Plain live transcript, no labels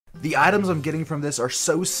The items I'm getting from this are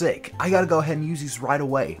so sick. I gotta go ahead and use these right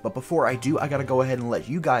away. But before I do, I gotta go ahead and let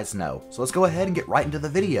you guys know. So let's go ahead and get right into the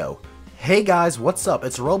video. Hey guys, what's up?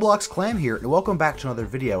 It's Roblox Clam here, and welcome back to another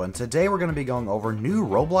video, and today we're going to be going over new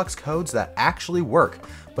Roblox codes that actually work.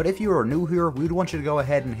 But if you are new here, we'd want you to go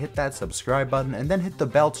ahead and hit that subscribe button, and then hit the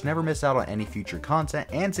bell to never miss out on any future content,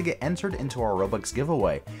 and to get entered into our Robux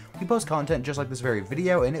giveaway. We post content just like this very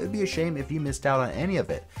video, and it would be a shame if you missed out on any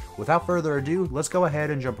of it. Without further ado, let's go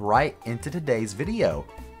ahead and jump right into today's video.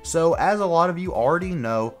 So, as a lot of you already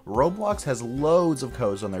know, Roblox has loads of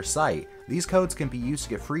codes on their site. These codes can be used to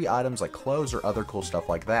get free items like clothes or other cool stuff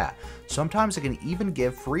like that. Sometimes it can even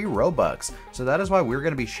give free Robux, so that is why we're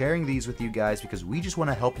going to be sharing these with you guys, because we just want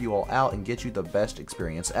to help you all out and get you the best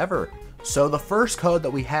experience ever. So the first code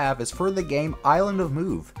that we have is for the game Island of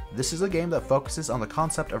Move. This is a game that focuses on the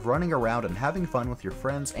concept of running around and having fun with your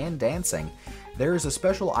friends and dancing. There is a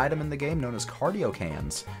special item in the game known as cardio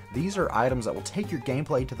cans. These are items that will take your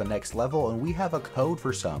gameplay to the next level, and we have a code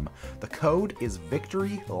for some. The code is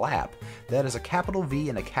Victory Lap. That is a capital V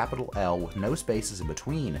and a capital L with no spaces in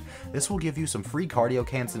between. This will give you some free cardio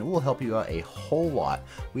cans and it will help you out a whole lot.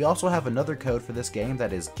 We also have another code for this game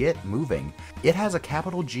that is Get Moving. It has a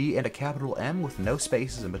capital G and a capital M with no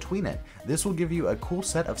spaces in between it. This will give you a cool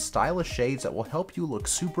set of stylish shades that will help you look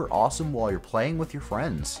super awesome while you're playing with your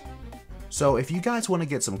friends. So if you guys want to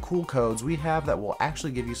get some cool codes we have that will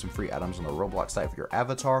actually give you some free items on the Roblox site for your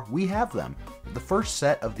avatar, we have them. The first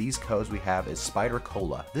set of these codes we have is Spider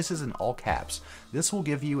Cola. This is in all caps. This will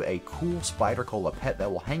give you a cool Spider Cola pet that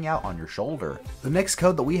will hang out on your shoulder. The next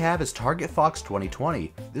code that we have is Target Fox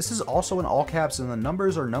 2020. This is also in all caps, and the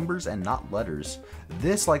numbers are numbers and not letters.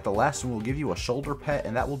 This, like the last one, will give you a shoulder pet,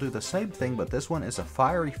 and that will do the same thing, but this one is a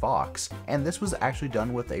fiery fox. And this was actually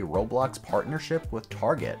done with a Roblox partnership with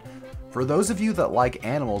Target. For those of you that like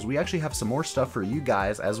animals, we actually have some more stuff for you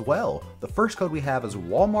guys as well. The first code we have is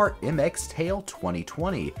Walmart MX Tail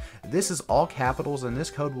 2020. This is all capitals, and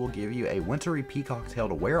this code will give you a wintry peacock tail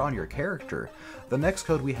to wear on your character. The next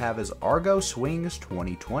code we have is Argo Swings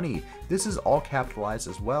 2020. This is all capitalized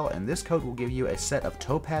as well, and this code will give you a set of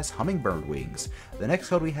topaz hummingbird wings. The next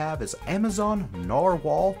code we have is Amazon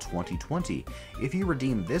Narwhal 2020. If you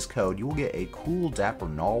redeem this code, you will get a cool dapper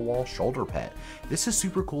narwhal shoulder pet. This is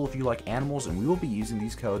super cool if you like animals, and we will be using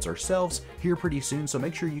these codes ourselves here pretty soon, so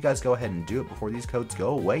make sure you guys go ahead and do it before these codes go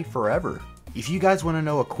away forever. If you guys want to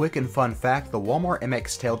know a quick and fun fact, the Walmart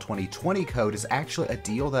MX Tail 2020 code is actually a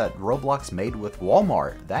deal that Roblox made with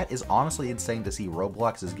Walmart. That is honestly insane to see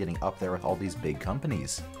Roblox is getting up there with all these big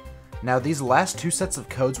companies. Now, these last two sets of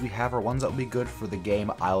codes we have are ones that will be good for the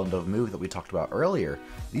game Island of Move that we talked about earlier.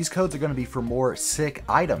 These codes are going to be for more sick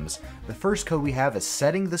items. The first code we have is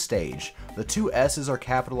Setting the Stage. The two S's are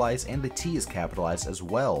capitalized and the T is capitalized as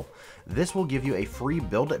well. This will give you a free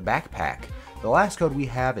Build It backpack. The last code we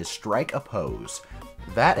have is Strike a Pose.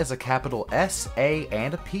 That is a capital S, A,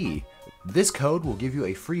 and a P. This code will give you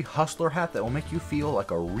a free hustler hat that will make you feel like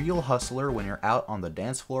a real hustler when you're out on the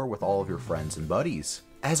dance floor with all of your friends and buddies.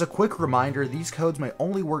 As a quick reminder, these codes may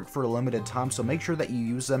only work for a limited time, so make sure that you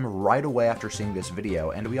use them right away after seeing this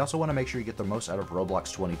video. And we also want to make sure you get the most out of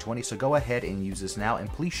Roblox 2020, so go ahead and use this now, and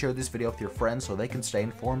please share this video with your friends so they can stay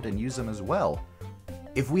informed and use them as well.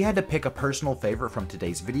 If we had to pick a personal favorite from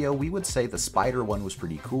today's video, we would say the spider one was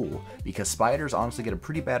pretty cool, because spiders honestly get a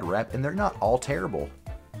pretty bad rep and they're not all terrible.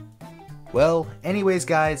 Well, anyways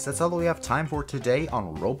guys, that's all that we have time for today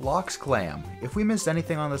on Roblox Clam. If we missed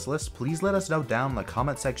anything on this list, please let us know down in the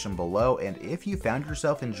comment section below, and if you found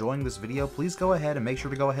yourself enjoying this video, please go ahead and make sure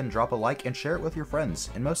to go ahead and drop a like and share it with your friends.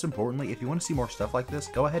 And most importantly, if you want to see more stuff like this,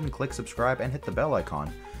 go ahead and click subscribe and hit the bell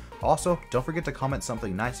icon. Also, don't forget to comment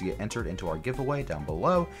something nice to get entered into our giveaway down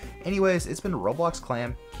below. Anyways, it's been Roblox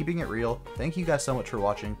Clam, keeping it real. Thank you guys so much for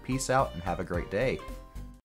watching, peace out, and have a great day.